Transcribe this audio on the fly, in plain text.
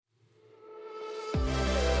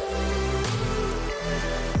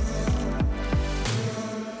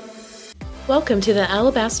Welcome to the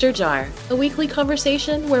Alabaster Jar, a weekly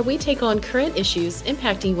conversation where we take on current issues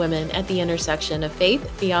impacting women at the intersection of faith,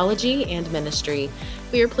 theology, and ministry.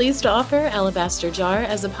 We are pleased to offer Alabaster Jar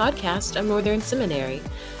as a podcast of Northern Seminary.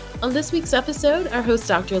 On this week's episode, our host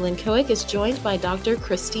Dr. Lynn Coick is joined by Dr.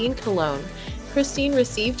 Christine Colon. Christine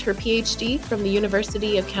received her PhD from the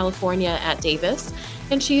University of California at Davis,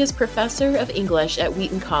 and she is professor of English at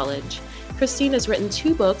Wheaton College. Christine has written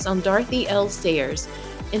 2 books on Dorothy L. Sayers,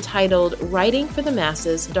 entitled Writing for the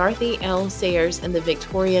Masses, Dorothy L. Sayers and the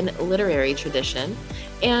Victorian Literary Tradition,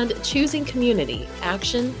 and Choosing Community,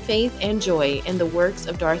 Action, Faith, and Joy in the Works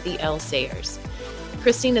of Dorothy L. Sayers.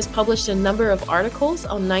 Christine has published a number of articles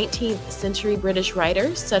on 19th century British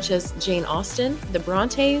writers such as Jane Austen, the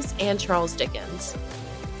Brontes, and Charles Dickens.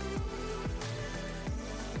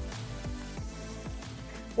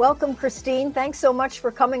 Welcome, Christine. Thanks so much for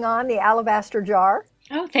coming on the Alabaster Jar.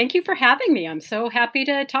 Oh, thank you for having me. I'm so happy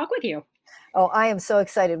to talk with you. Oh, I am so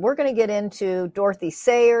excited. We're going to get into Dorothy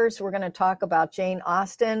Sayers. We're going to talk about Jane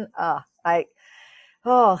Austen. I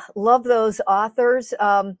love those authors.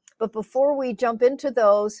 But before we jump into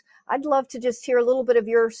those, I'd love to just hear a little bit of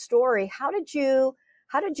your story. How did you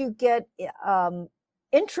get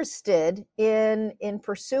interested in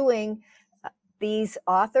pursuing these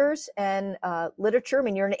authors and literature? I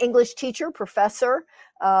mean, you're an English teacher, professor.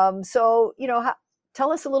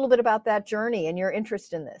 Tell us a little bit about that journey and your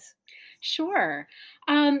interest in this. Sure.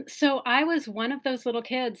 So I was one of those little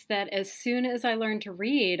kids that as soon as I learned to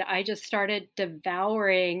read, I just started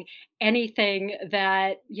devouring anything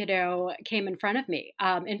that, came in front of me.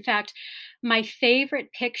 In fact, my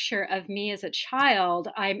favorite picture of me as a child,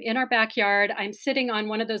 I'm in our backyard. I'm sitting on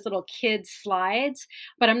one of those little kids slides,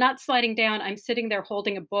 but I'm not sliding down. I'm sitting there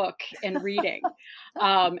holding a book and reading.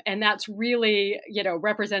 And that's really,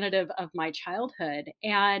 representative of my childhood.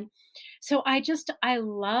 And so I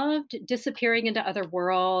loved disappearing into other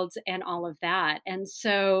worlds and all of that. And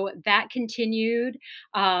so that continued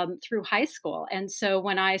through high school. And so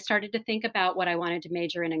when I started to think about what I wanted to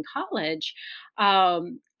major in college,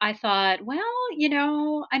 I thought, well,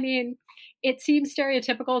 it seems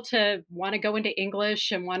stereotypical to want to go into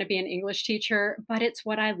English and want to be an English teacher, but it's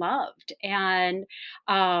what I loved. And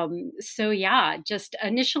just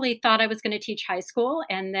initially thought I was going to teach high school.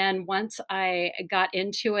 And then once I got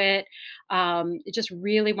into it, just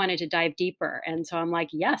really wanted to dive deeper. And so I'm like,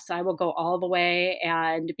 yes, I will go all the way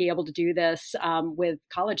and be able to do this with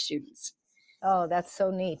college students. Oh, that's so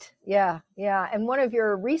neat. Yeah. And one of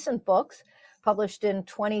your recent books, published in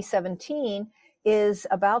 2017, is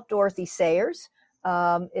about Dorothy Sayers.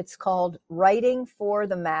 It's called Writing for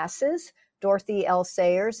the Masses, Dorothy L.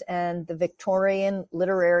 Sayers and the Victorian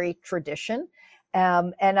Literary Tradition.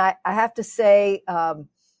 And I have to say,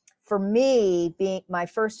 for me, being my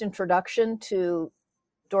first introduction to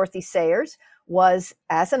Dorothy Sayers was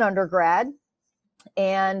as an undergrad,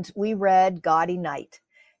 and we read Gaudy Night,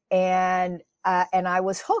 and I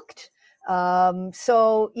was hooked.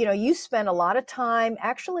 You spent a lot of time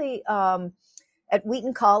actually at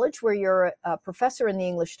Wheaton College, where you're a professor in the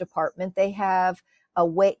English department. They have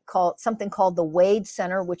something called the Wade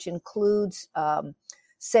Center, which includes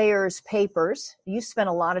Sayers' papers. You spent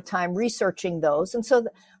a lot of time researching those. And so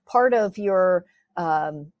part of your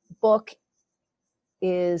book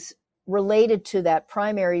is related to that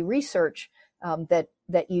primary research that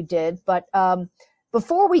you did. But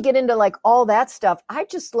before we get into like all that stuff, I'd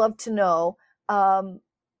just love to know,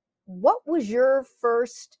 what was your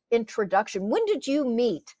first introduction? When did you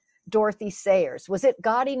meet Dorothy Sayers? Was it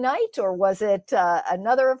Gaudy Night, or was it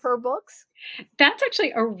another of her books? That's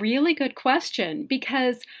actually a really good question,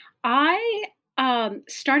 because I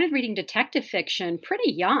started reading detective fiction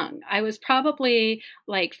pretty young. I was probably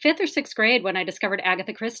like 5th or 6th grade when I discovered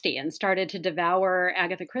Agatha Christie and started to devour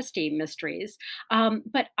Agatha Christie mysteries.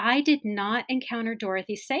 But I did not encounter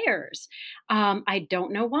Dorothy Sayers. I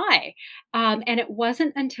don't know why. And it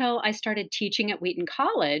wasn't until I started teaching at Wheaton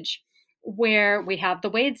College, where we have the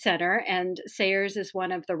Wade Center, and Sayers is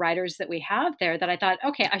one of the writers that we have there, that I thought,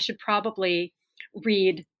 okay, I should probably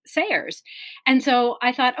read Sayers. And so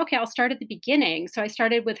I thought, okay, I'll start at the beginning. So I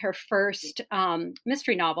started with her first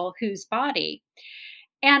mystery novel, Whose Body?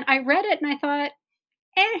 And I read it and I thought,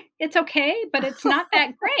 it's okay, but it's not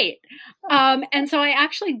that great. And so I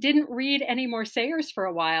actually didn't read any more Sayers for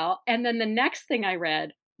a while. And then the next thing I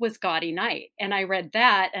read was Gaudy Night. And I read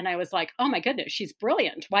that and I was like, oh my goodness, she's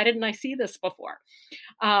brilliant. Why didn't I see this before?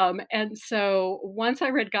 And so once I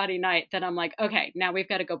read Gaudy Night, then I'm like, okay, now we've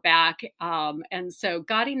got to go back. And so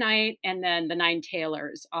Gaudy Night and then The Nine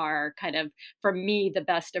Tailors are kind of, for me, the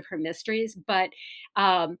best of her mysteries. But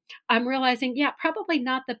I'm realizing, yeah, probably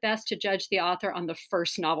not the best to judge the author on the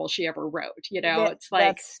first novel she ever wrote. You know, That, it's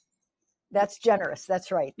like, that's generous.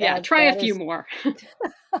 That's right. yeah, try a few more.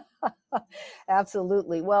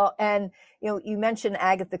 Absolutely. Well, and you mentioned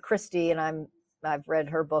Agatha Christie, and I've read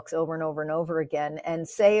her books over and over and over again. And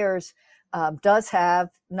Sayers does have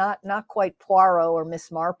not quite Poirot or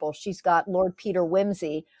Miss Marple. She's got Lord Peter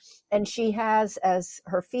Wimsey, and she has as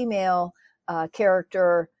her female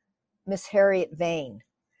character Miss Harriet Vane.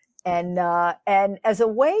 And as a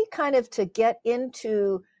way kind of to get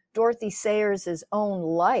into Dorothy Sayers's own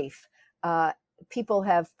life, people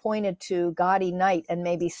have pointed to Gaudy Night and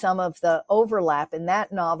maybe some of the overlap in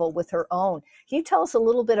that novel with her own. Can you tell us a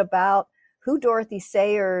little bit about who Dorothy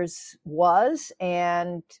Sayers was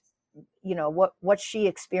and, what she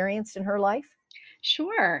experienced in her life?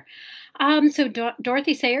 Sure.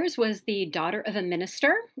 Dorothy Sayers was the daughter of a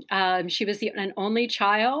minister. She was an only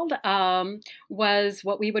child, was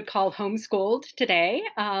what we would call homeschooled today,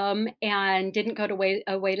 and didn't go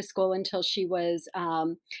away to school until she was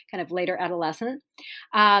kind of later adolescent.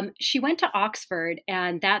 She went to Oxford,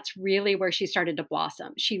 and that's really where she started to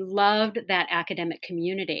blossom. She loved that academic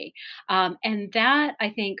community. And that,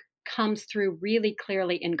 I think, comes through really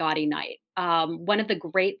clearly in Gaudy Night. One of the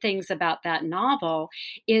great things about that novel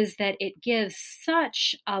is that it gives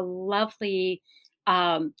such a lovely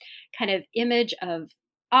kind of image of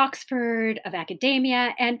Oxford, of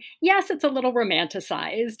academia. And yes, it's a little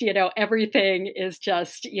romanticized. Everything is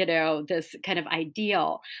just, this kind of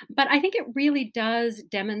ideal. But I think it really does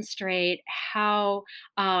demonstrate how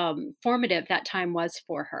formative that time was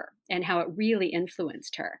for her and how it really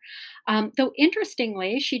influenced her. Though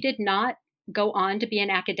interestingly, she did not go on to be an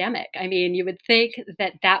academic. I mean, you would think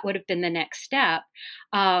that that would have been the next step.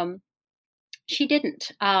 She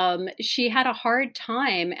didn't. She had a hard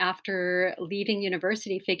time after leaving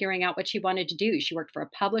university figuring out what she wanted to do. She worked for a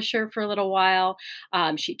publisher for a little while.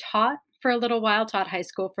 She taught for a little while, taught high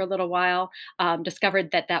school for a little while,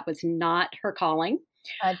 discovered that that was not her calling.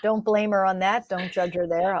 Don't blame her on that. Don't judge her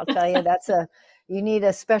there. I'll tell you, you need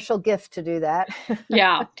a special gift to do that.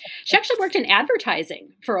 Yeah. She actually worked in advertising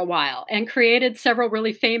for a while and created several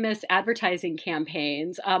really famous advertising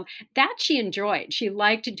campaigns that she enjoyed. She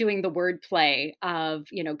liked doing the wordplay of,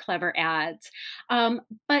 clever ads.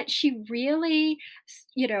 But she really,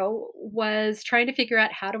 was trying to figure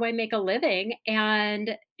out, how do I make a living?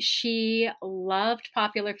 And she loved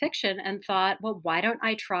popular fiction and thought, well, why don't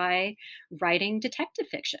I try writing detective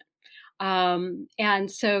fiction?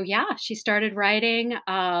 And so, yeah, she started writing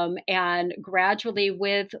and gradually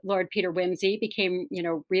with Lord Peter Wimsey became,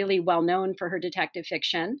 really well known for her detective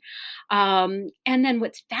fiction. And then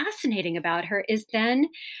what's fascinating about her is then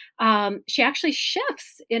she actually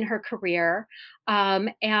shifts in her career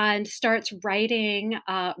and starts writing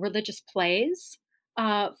religious plays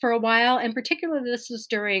for a while. And particularly this was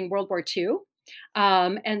during World War II.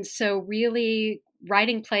 And so really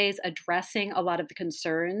writing plays addressing a lot of the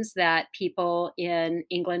concerns that people in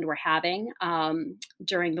England were having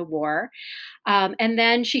during the war. And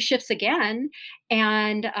then she shifts again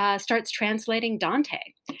and starts translating Dante.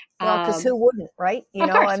 Well, because who wouldn't, right?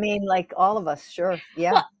 Course. I mean, like all of us, sure.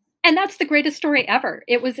 Yeah. Well, and that's the greatest story ever.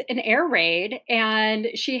 It was an air raid, and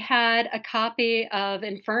she had a copy of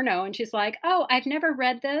Inferno, and she's like, oh, I've never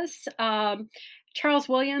read this. Charles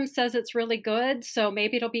Williams says it's really good, so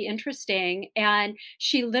maybe it'll be interesting. And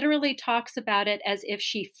she literally talks about it as if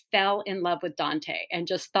she fell in love with Dante and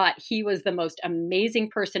just thought he was the most amazing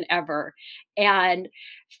person ever, and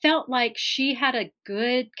felt like she had a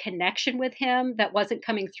good connection with him that wasn't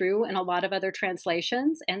coming through in a lot of other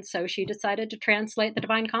translations. And so she decided to translate the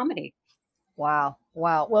Divine Comedy. Wow.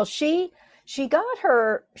 Well, she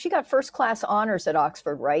got first class honors at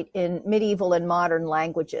Oxford, right, in medieval and modern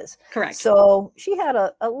languages. Correct. So she had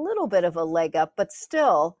a little bit of a leg up, but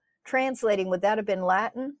still translating, would that have been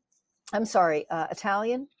Latin? I'm sorry,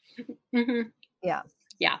 Italian? Mm-hmm. Yeah.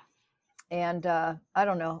 Yeah. And I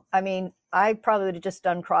don't know. I mean, I probably would have just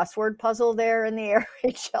done crossword puzzle there in the air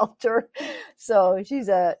raid shelter. So she's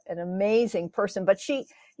an amazing person, but she,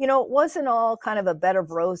 it wasn't all kind of a bed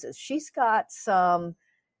of roses. She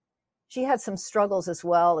had some struggles as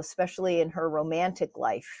well, especially in her romantic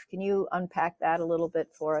life. Can you unpack that a little bit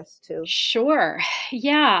for us too? Sure.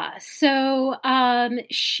 Yeah. So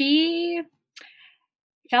she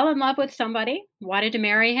fell in love with somebody, wanted to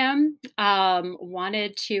marry him,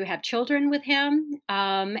 wanted to have children with him.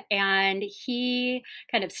 And he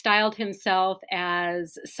kind of styled himself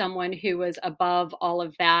as someone who was above all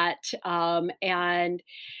of that. And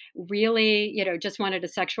really, just wanted a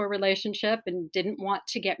sexual relationship and didn't want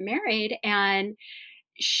to get married. And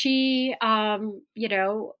she,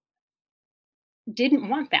 didn't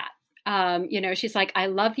want that. She's like, I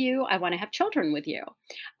love you. I want to have children with you.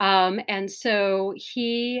 And so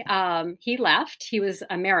he left. He was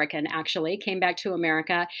American, actually, came back to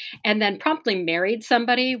America, and then promptly married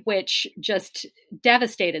somebody, which just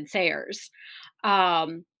devastated Sayers.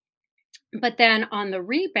 But then on the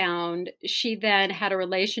rebound, she then had a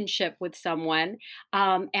relationship with someone,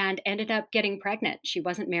 and ended up getting pregnant. She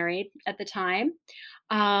wasn't married at the time.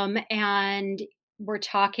 And we're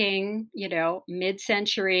talking,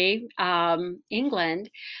 mid-century England.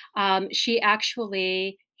 She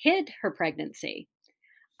actually hid her pregnancy,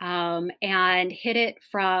 and hid it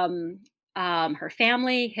from her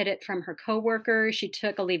family, hid it from her coworkers. She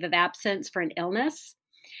took a leave of absence for an illness.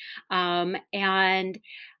 And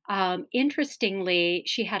Interestingly,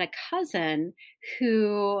 she had a cousin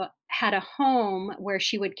who had a home where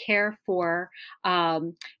she would care for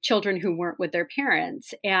children who weren't with their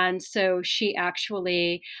parents. And so she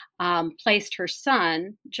actually placed her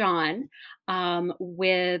son, John,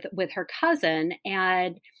 with her cousin.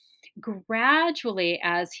 And gradually,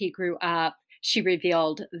 as he grew up, she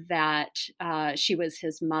revealed that she was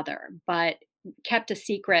his mother, but kept a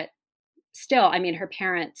secret still. I mean, her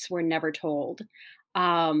parents were never told.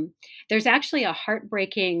 There's actually a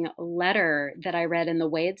heartbreaking letter that I read in the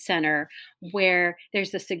Wade Center where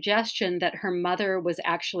there's a suggestion that her mother was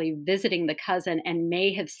actually visiting the cousin and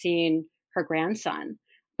may have seen her grandson,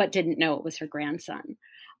 but didn't know it was her grandson.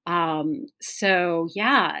 So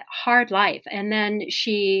yeah, hard life. And then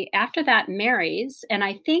she, after that, marries. And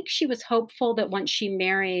I think she was hopeful that once she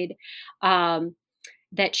married,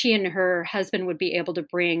 that she and her husband would be able to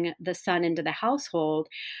bring the son into the household.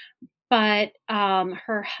 But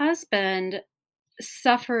her husband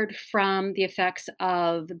suffered from the effects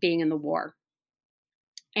of being in the war.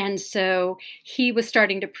 And so he was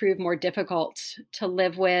starting to prove more difficult to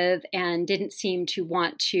live with and didn't seem to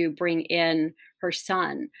want to bring in her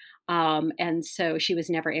son. And so she was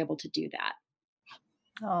never able to do that.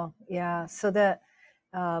 Oh, yeah. So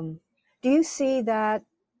do you see that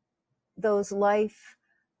those life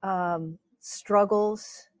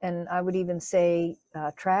struggles, and I would even say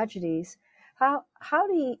tragedies, how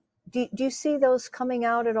do you see those coming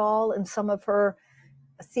out at all in some of her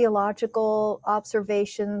theological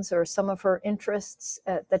observations or some of her interests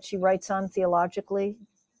that she writes on theologically?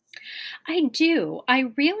 I do. I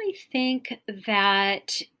really think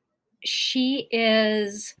that she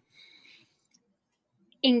is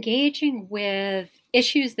engaging with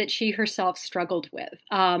issues that she herself struggled with.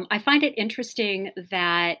 I find it interesting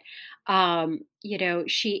that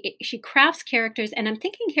she crafts characters, and I'm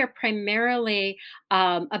thinking here primarily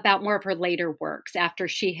about more of her later works after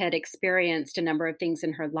she had experienced a number of things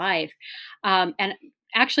in her life. And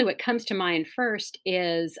actually, what comes to mind first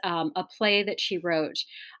is a play that she wrote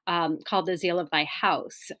called "The Zeal of Thy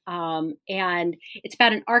House," and it's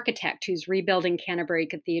about an architect who's rebuilding Canterbury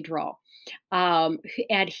Cathedral.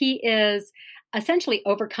 And he is essentially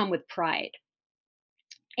overcome with pride.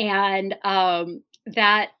 And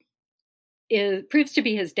that proves to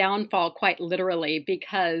be his downfall quite literally,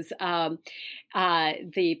 because the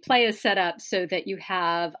play is set up so that you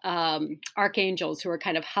have archangels who are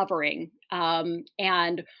kind of hovering.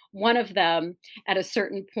 And one of them at a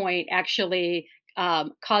certain point actually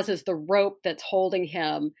causes the rope that's holding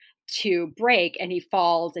him to break, and he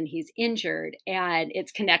falls and he's injured, and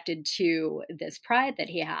it's connected to this pride that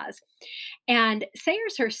he has. And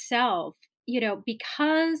Sayers herself,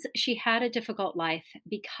 because she had a difficult life,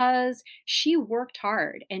 because she worked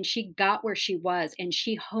hard and she got where she was and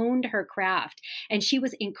she honed her craft and she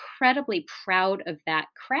was incredibly proud of that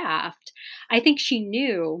craft, I think she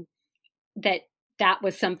knew that that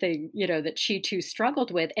was something, that she too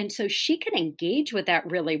struggled with. And so she can engage with that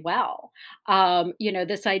really well.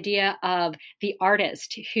 This idea of the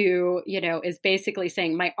artist who, is basically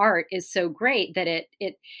saying my art is so great that it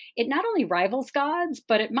not only rivals God's,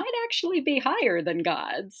 but it might actually be higher than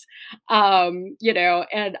God's.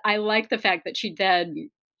 And I like the fact that she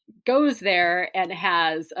then goes there and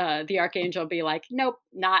has the archangel be like, nope,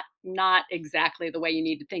 not exactly the way you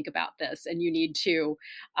need to think about this, and you need to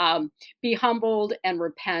be humbled and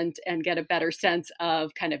repent and get a better sense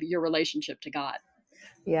of kind of your relationship to God.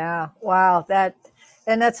 Yeah, wow,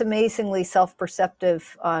 that's amazingly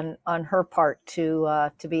self-perceptive on her part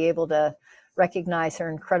to be able to recognize her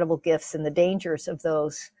incredible gifts and the dangers of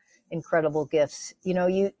those incredible gifts.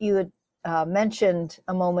 You had mentioned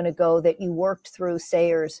a moment ago that you worked through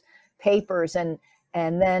Sayers' papers and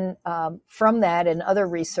then from that and other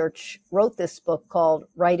research wrote this book called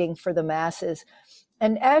Writing for the Masses.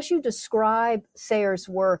 And as you describe Sayers'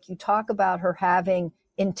 work, you talk about her having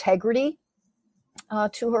integrity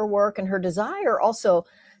to her work and her desire also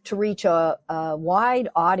to reach a wide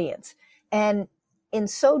audience. And in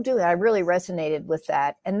so doing, I really resonated with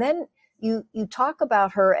that. And then you talk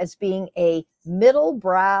about her as being a middle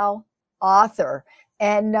brow author.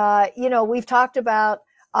 And, we've talked about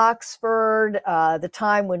Oxford, the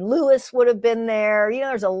time when Lewis would have been there.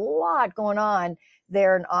 There's a lot going on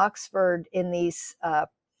there in Oxford in these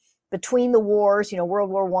between the wars, World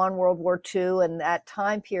War I, World War II, and that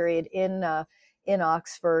time period in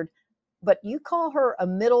Oxford. But you call her a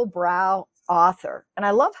middle brow author. And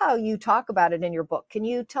I love how you talk about it in your book. Can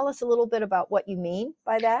you tell us a little bit about what you mean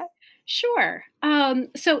by that? Sure.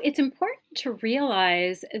 So it's important to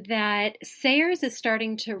realize that Sayers is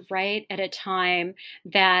starting to write at a time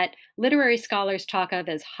that literary scholars talk of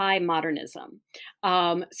as high modernism.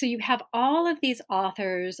 So you have all of these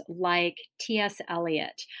authors like T.S.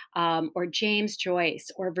 Eliot or James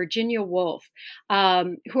Joyce or Virginia Woolf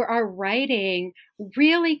who are writing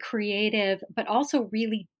really creative but also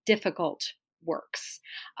really difficult works.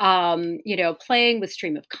 Playing with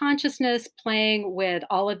stream of consciousness, playing with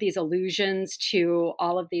all of these allusions to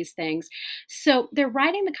all of these things. So they're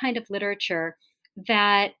writing the kind of literature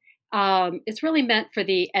that is really meant for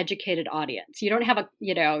the educated audience. You don't have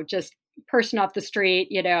just person off the street,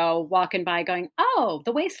 walking by going, oh,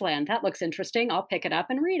 The Wasteland, that looks interesting. I'll pick it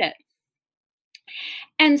up and read it.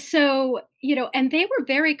 And so, and they were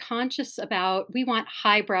very conscious about, we want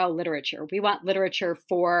highbrow literature. We want literature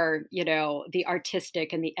for, the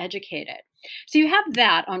artistic and the educated. So you have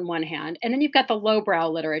that on one hand. And then you've got the lowbrow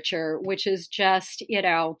literature, which is just,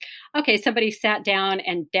 okay, somebody sat down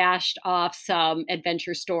and dashed off some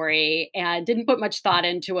adventure story and didn't put much thought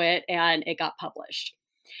into it, and it got published.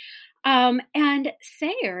 And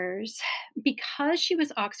Sayers, because she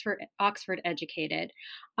was Oxford educated,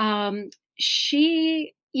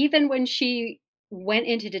 she, even when she went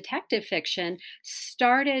into detective fiction,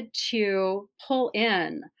 started to pull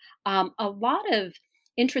in a lot of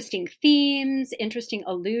interesting themes, interesting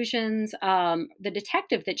allusions. The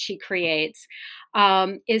detective that she creates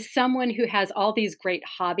is someone who has all these great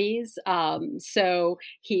hobbies. So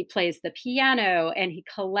he plays the piano and he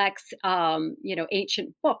collects,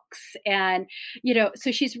 ancient books. And,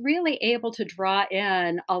 so she's really able to draw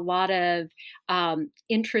in a lot of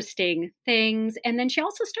interesting things. And then she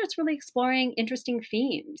also starts really exploring interesting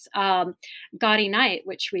themes. Gaudy Night,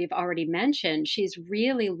 which we've already mentioned, she's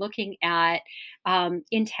really looking at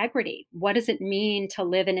integrity. What does it mean to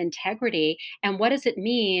live in integrity? And what does it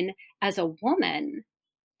mean as a woman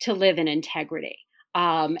to live in integrity?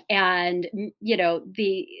 The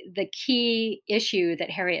key issue that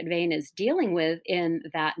Harriet Vane is dealing with in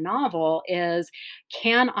that novel is,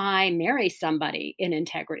 can I marry somebody in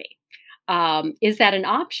integrity? Is that an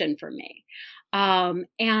option for me?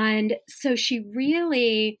 And so she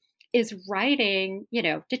really is writing,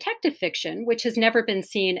 detective fiction, which has never been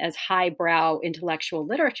seen as highbrow intellectual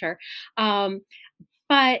literature,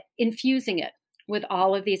 but infusing it with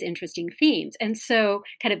all of these interesting themes. And so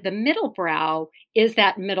kind of the middle brow is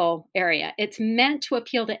that middle area. It's meant to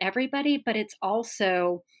appeal to everybody, but it's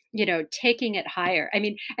also, taking it higher. I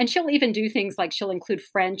mean, and she'll even do things like she'll include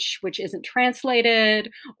French, which isn't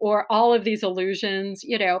translated, or all of these allusions,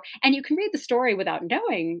 and you can read the story without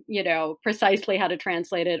knowing, precisely how to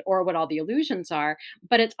translate it or what all the allusions are,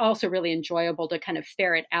 but it's also really enjoyable to kind of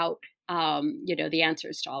ferret out, the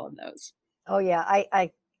answers to all of those. Oh yeah.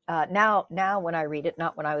 I now when I read it,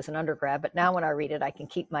 not when I was an undergrad, but now when I read it, I can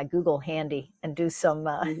keep my Google handy and do some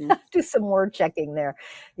do some word checking there.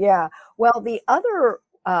 Yeah. Well, the other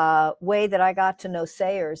way that I got to know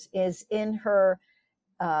Sayers is in her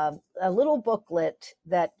a little booklet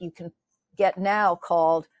that you can get now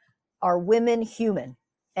called "Are Women Human?"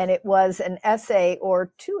 And it was an essay,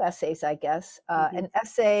 or two essays, I guess. An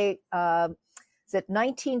essay is it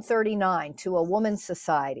 1939 to a Woman's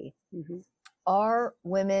Society. Are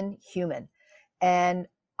Women Human? And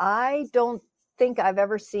I don't think I've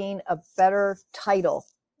ever seen a better title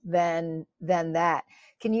than that.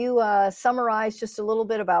 Can you summarize just a little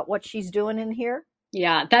bit about what she's doing in here?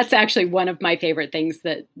 Yeah, that's actually one of my favorite things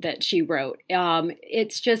that she wrote.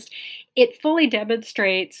 It fully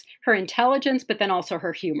demonstrates her intelligence, but then also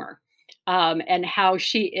her humor, and how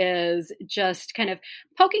she is just kind of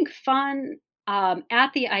poking fun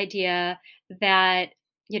at the idea that,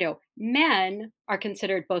 men are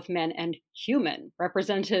considered both men and human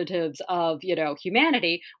representatives of,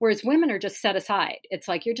 humanity, whereas women are just set aside. It's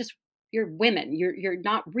like you're women. You're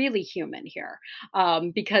not really human here,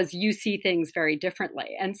 because you see things very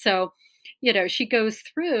differently. And so, she goes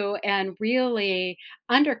through and really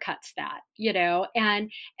undercuts that,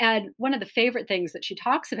 and one of the favorite things that she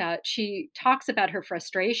talks about her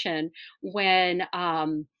frustration when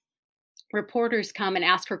reporters come and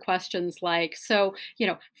ask her questions like, so,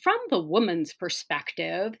 from the woman's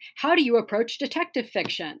perspective, how do you approach detective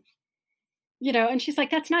fiction? And she's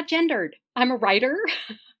like, that's not gendered. I'm a writer.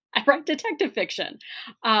 I write detective fiction.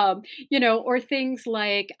 Or things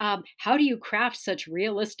like, how do you craft such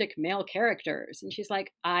realistic male characters? And she's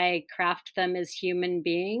like, I craft them as human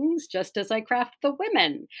beings, just as I craft the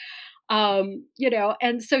women.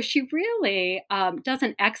 And so she really does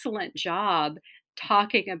an excellent job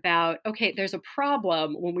talking about, okay, there's a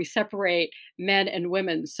problem when we separate men and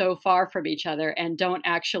women so far from each other and don't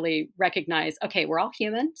actually recognize, okay, we're all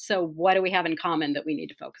human, so what do we have in common that we need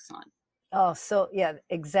to focus on? Oh, so yeah,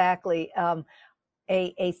 exactly.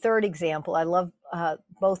 A third example, I love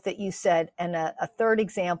both that you said, and a third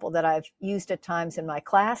example that I've used at times in my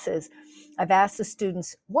classes, I've asked the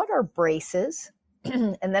students, what are braces?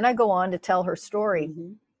 And then I go on to tell her story.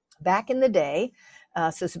 Mhm. Back in the day,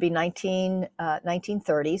 so this would be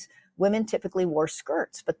 1930s, women typically wore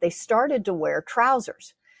skirts, but they started to wear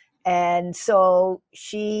trousers. And so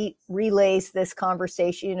she relays this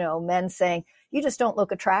conversation, men saying, you just don't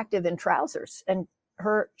look attractive in trousers. And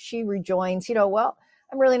she rejoins, well,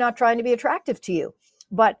 I'm really not trying to be attractive to you.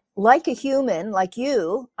 But like a human, like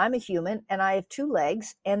you, I'm a human and I have two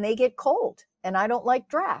legs and they get cold and I don't like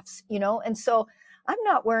drafts, and so I'm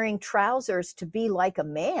not wearing trousers to be like a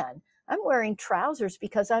man. I'm wearing trousers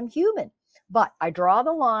because I'm human. But I draw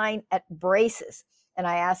the line at braces. And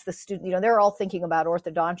I asked the student, they're all thinking about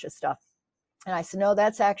orthodontia stuff. And I said, no,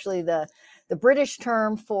 that's actually the British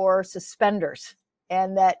term for suspenders.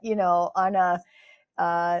 And that,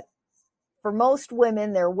 for most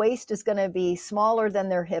women, their waist is going to be smaller than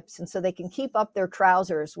their hips. And so they can keep up their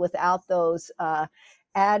trousers without those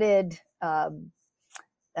added,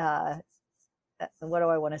 what do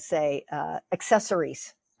I want to say,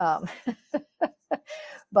 accessories.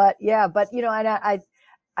 But yeah, and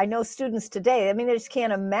I know students today, I mean, they just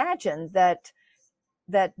can't imagine that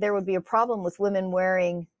there would be a problem with women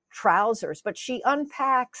wearing trousers, but she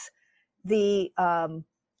unpacks the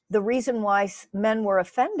reason why men were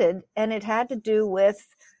offended. And it had to do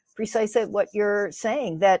with precisely what you're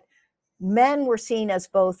saying, that men were seen as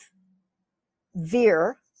both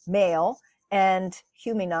vir, male, and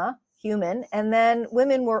humana, human. And then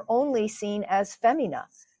women were only seen as femina,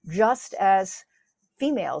 just as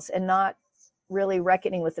females, and not really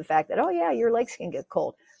reckoning with the fact that, oh yeah, your legs can get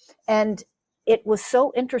cold. And it was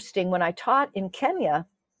so interesting when I taught in Kenya.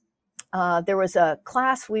 There was a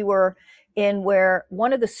class we were in where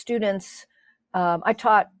one of the students, I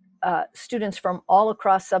taught students from all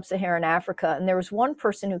across sub-Saharan Africa, and there was one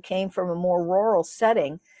person who came from a more rural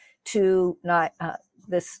setting to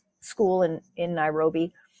this school in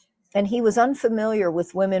Nairobi, and he was unfamiliar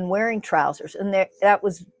with women wearing trousers. And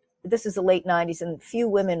this is the late 90s, and few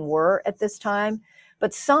women were at this time,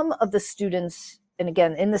 but some of the students, and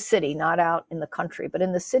again, in the city, not out in the country, but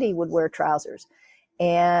in the city, would wear trousers.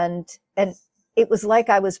 And it was like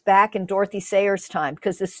I was back in Dorothy Sayers' time,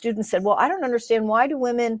 because the student said, well, I don't understand, why do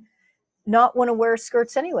women not want to wear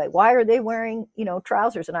skirts anyway? Why are they wearing,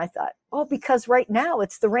 trousers? And I thought, oh, because right now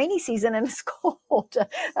it's the rainy season and it's cold.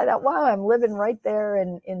 I thought, wow, I'm living right there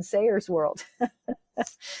in Sayers' world.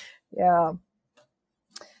 Yeah.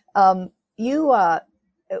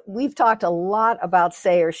 We've talked a lot about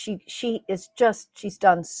Sayers. She's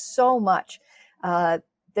done so much.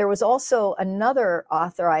 There was also another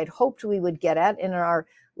author I'd hoped we would get at in our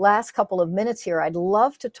last couple of minutes here. I'd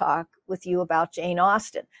love to talk with you about Jane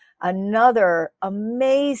Austen, another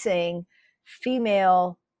amazing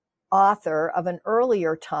female author of an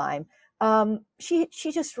earlier time. She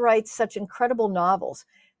just writes such incredible novels.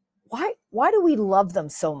 Why do we love them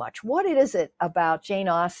so much? What is it about Jane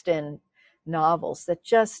Austen novels that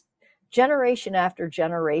just generation after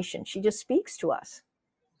generation, she just speaks to us?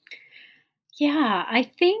 Yeah, I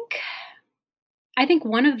think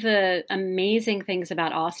one of the amazing things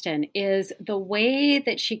about Austen is the way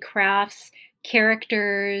that she crafts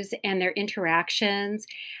characters and their interactions.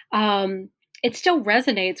 It still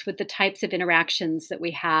resonates with the types of interactions that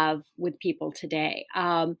we have with people today.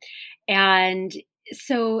 And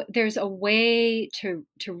so there's a way to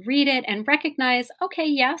read it and recognize, okay,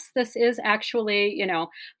 yes, this is actually,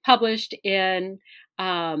 published in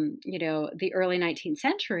the early 19th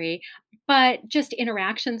century, but just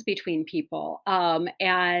interactions between people,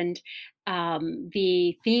 and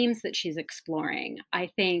the themes that she's exploring, I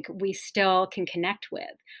think we still can connect with.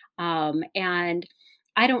 And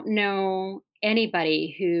I don't know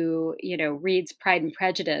anybody who, reads Pride and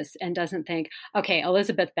Prejudice and doesn't think, okay,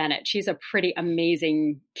 Elizabeth Bennet, she's a pretty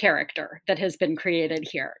amazing character that has been created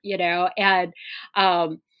here, and,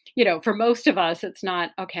 for most of us, it's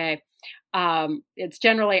not, okay, it's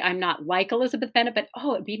generally, I'm not like Elizabeth Bennet, but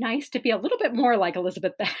oh, it'd be nice to be a little bit more like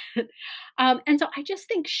Elizabeth Bennet. And so I just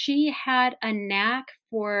think she had a knack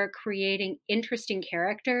for creating interesting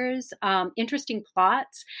characters, interesting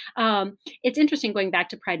plots. It's interesting going back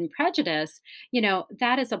to Pride and Prejudice,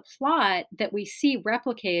 that is a plot that we see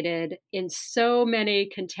replicated in so many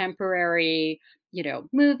contemporary,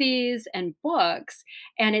 movies and books.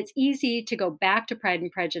 And it's easy to go back to Pride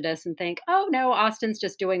and Prejudice and think, oh, no, Austen's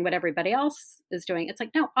just doing what everybody else is doing. It's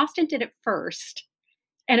like, no, Austen did it first.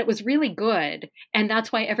 And it was really good. And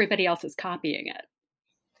that's why everybody else is copying it.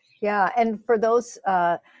 Yeah. And for those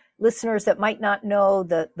listeners that might not know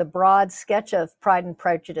the broad sketch of Pride and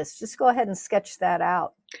Prejudice, just go ahead and sketch that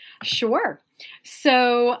out. Sure.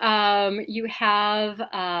 So you have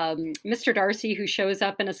Mr. Darcy, who shows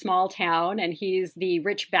up in a small town, and he's the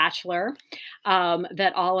rich bachelor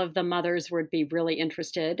that all of the mothers would be really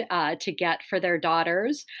interested to get for their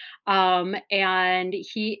daughters. And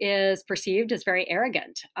he is perceived as very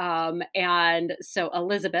arrogant. And so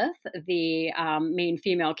Elizabeth, the main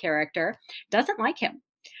female character, doesn't like him.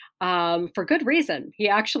 For good reason. He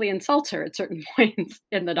actually insults her at certain points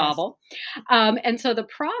in the novel. And so the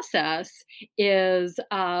process is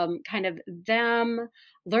kind of them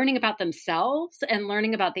learning about themselves and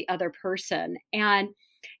learning about the other person. And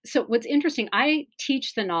so what's interesting, I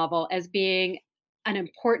teach the novel as being an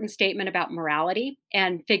important statement about morality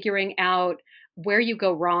and figuring out where you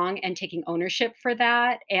go wrong and taking ownership for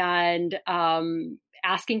that, and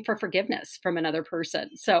asking for forgiveness from another person.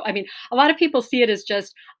 So, I mean, a lot of people see it as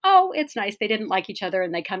just, oh, it's nice. They didn't like each other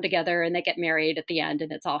and they come together and they get married at the end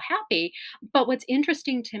and it's all happy. But what's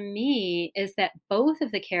interesting to me is that both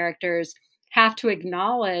of the characters have to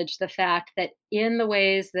acknowledge the fact that in the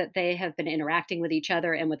ways that they have been interacting with each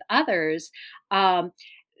other and with others,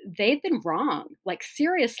 they've been wrong, like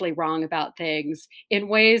seriously wrong about things in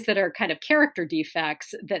ways that are kind of character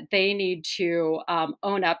defects that they need to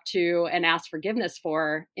own up to and ask forgiveness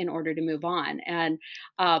for in order to move on. And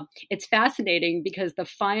it's fascinating because the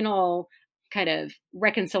final kind of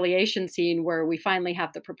reconciliation scene where we finally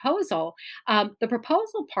have the proposal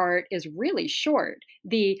part is really short.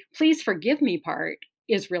 The please forgive me part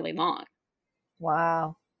is really long.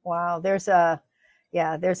 Wow. Wow. There's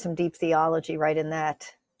some deep theology right in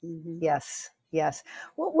that. Mm-hmm. Yes. Yes.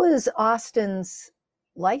 What was Austen's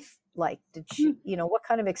life like? Did she, what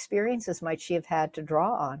kind of experiences might she have had to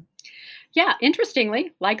draw on? Yeah.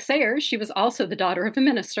 Interestingly, like Sayers, she was also the daughter of a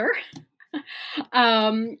minister.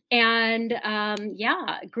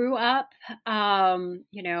 Grew up,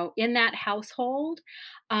 in that household,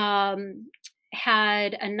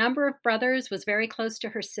 had a number of brothers, was very close to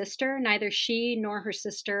her sister. Neither she nor her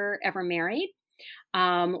sister ever married.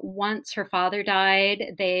 Once her father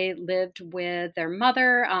died, they lived with their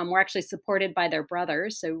mother, were actually supported by their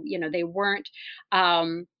brothers. So, they weren't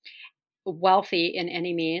wealthy in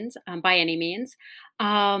any means, by any means.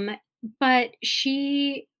 But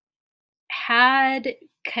she had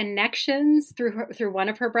connections through one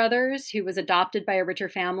of her brothers who was adopted by a richer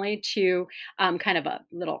family to kind of a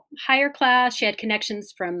little higher class. She had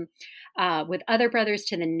connections from with other brothers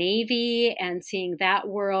to the Navy and seeing that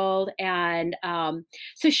world. And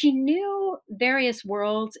so she knew various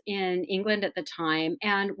worlds in England at the time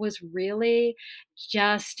and was really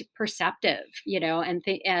just perceptive, and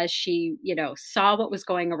as she, saw what was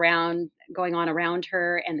going on around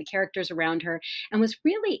her and the characters around her, and was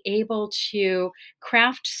really able to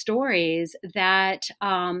craft stories that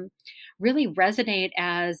really resonate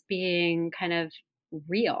as being kind of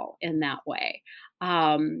real in that way.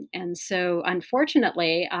 And so,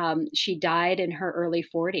 unfortunately, she died in her early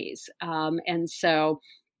 40s. And so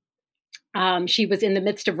she was in the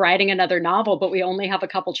midst of writing another novel, but we only have a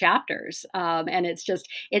couple chapters. And it's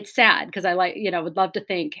sad because I would love to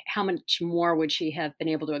think how much more would she have been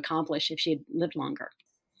able to accomplish if she had lived longer.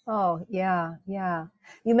 Oh, yeah, yeah.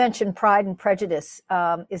 You mentioned Pride and Prejudice.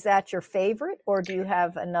 Is that your favorite, or do you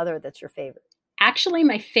have another that's your favorite? Actually,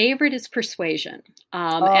 my favorite is Persuasion.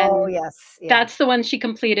 Yes. Yeah. That's the one she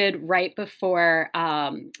completed right before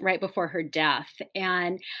her death.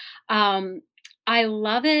 And I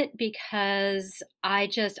love it because I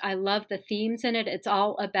love the themes in it. It's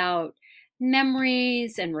all about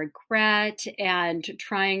memories and regret and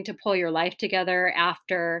trying to pull your life together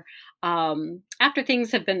after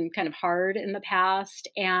things have been kind of hard in the past.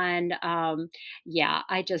 And yeah,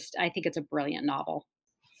 I think it's a brilliant novel.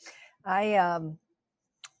 I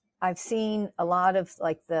I've seen a lot of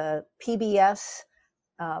like the PBS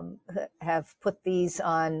have put these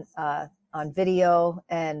on video,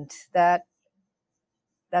 and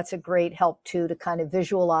that's a great help too to kind of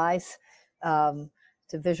um,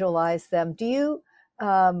 visualize them. Do you?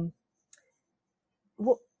 Um,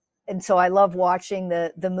 and so I love watching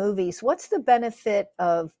the movies. What's the benefit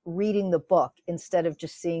of reading the book instead of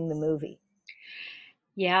just seeing the movie?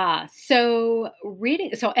 Yeah. So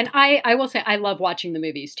reading, so, and I will say I love watching the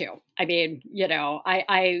movies too. I mean,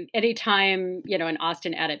 anytime, an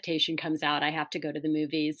Austen adaptation comes out, I have to go to the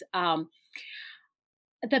movies.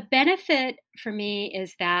 The benefit for me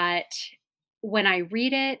is that when I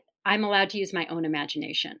read it, I'm allowed to use my own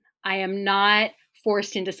imagination. I am not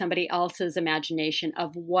forced into somebody else's imagination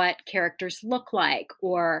of what characters look like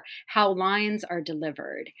or how lines are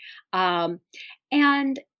delivered.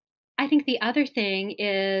 And I think the other thing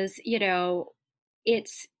is,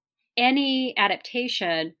 it's any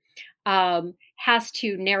adaptation has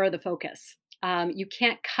to narrow the focus. You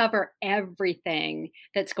can't cover everything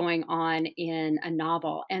that's going on in a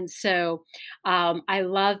novel. And so I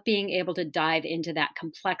love being able to dive into that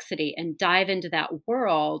complexity and dive into that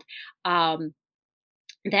world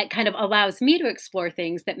that kind of allows me to explore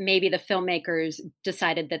things that maybe the filmmakers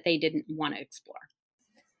decided that they didn't want to explore.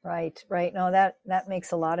 Right, right. No, that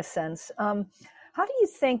makes a lot of sense. How do you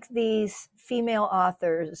think these female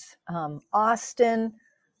authors, Austen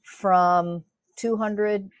from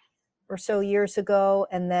 200 or so years ago,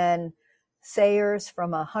 and then Sayers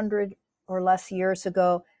from 100 or less years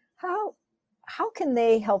ago, how can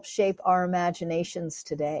they help shape our imaginations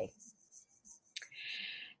today?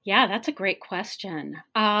 Yeah, that's a great question.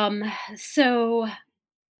 So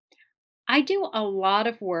I do a lot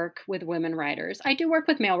of work with women writers. I do work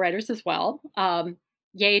with male writers as well.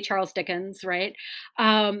 Yay, Charles Dickens, right?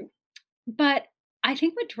 Um, but I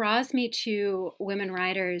think what draws me to women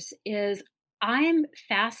writers is I'm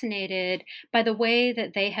fascinated by the way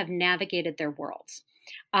that they have navigated their worlds.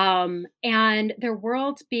 And their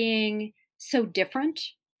worlds being so different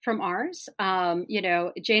from ours.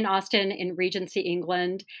 Jane Austen in Regency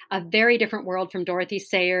England, a very different world from Dorothy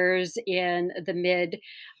Sayers in the mid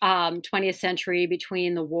 20th century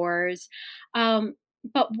between the wars.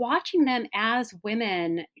 But watching them as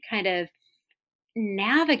women kind of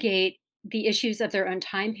navigate the issues of their own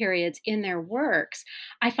time periods in their works,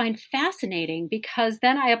 I find fascinating because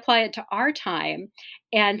then I apply it to our time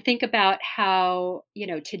and think about how,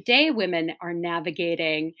 today women are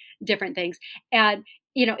navigating different things. And,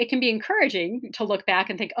 it can be encouraging to look back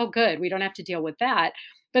and think, oh, good, we don't have to deal with that.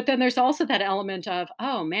 But then there's also that element of,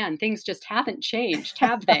 oh man, things just haven't changed,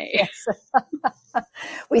 have they? Yes.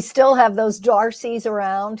 We still have those Darcys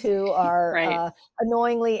around who are Right.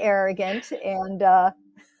 annoyingly arrogant, and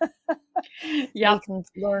we Yep. can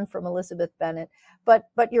learn from Elizabeth Bennet. But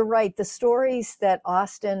you're right. The stories that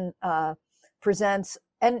Austen presents,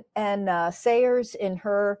 and Sayers in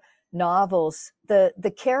her novels,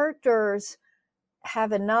 the characters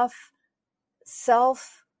have enough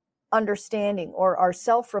self understanding or are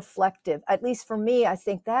self reflective. At least for me, I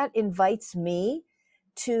think that invites me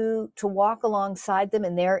to walk alongside them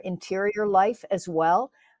in their interior life as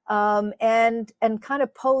well, and kind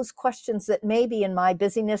of pose questions that maybe in my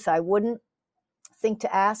busyness I wouldn't think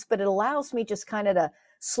to ask, but it allows me just kind of to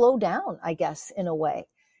slow down, I guess, in a way,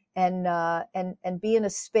 and be in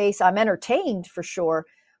a space. I'm entertained for sure,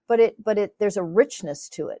 but it there's a richness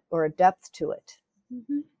to it or a depth to it.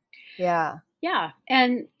 Mm-hmm. Yeah. Yeah.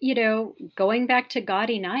 And, going back to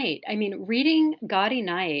Gaudy Night, I mean, reading Gaudy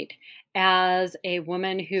Night as a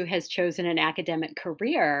woman who has chosen an academic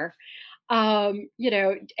career, and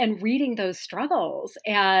reading those struggles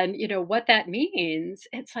and, what that means,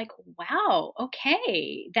 it's like, wow,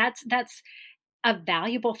 okay, that's a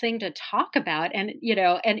valuable thing to talk about. And,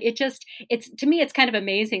 and it's to me, it's kind of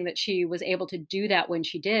amazing that she was able to do that when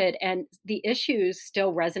she did. And the issues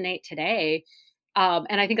still resonate today,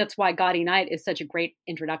 and I think that's why Gaudy Night is such a great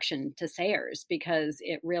introduction to Sayers, because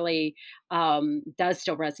it really does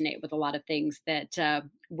still resonate with a lot of things that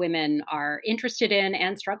women are interested in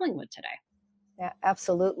and struggling with today. Yeah,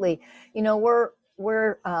 absolutely.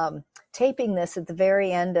 We're taping this at the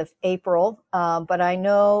very end of April, but I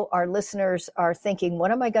know our listeners are thinking,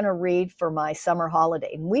 what am I going to read for my summer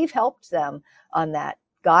holiday? And we've helped them on that.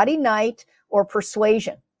 Gaudy Night or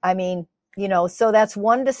Persuasion. I mean, so that's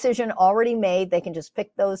one decision already made. They can just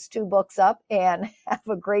pick those two books up and have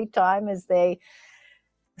a great time as they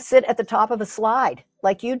sit at the top of a slide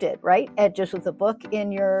like you did, right? And just with a book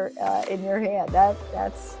in your hand.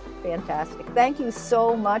 That's fantastic. Thank you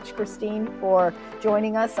so much, Christine, for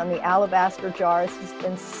joining us on the Alabaster Jars. It's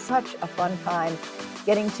been such a fun time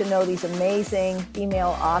getting to know these amazing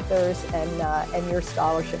female authors and your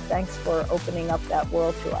scholarship. Thanks for opening up that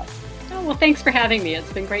world to us. Oh, well, thanks for having me.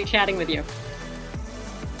 It's been great chatting with you.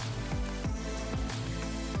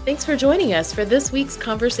 Thanks for joining us for this week's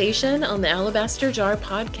conversation on the Alabaster Jar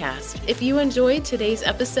podcast. If you enjoyed today's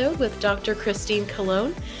episode with Dr. Christine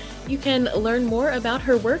Colon, you can learn more about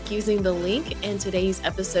her work using the link in today's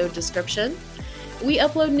episode description. We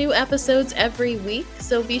upload new episodes every week,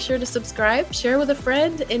 so be sure to subscribe, share with a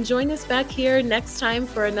friend, and join us back here next time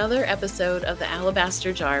for another episode of the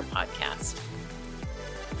Alabaster Jar podcast.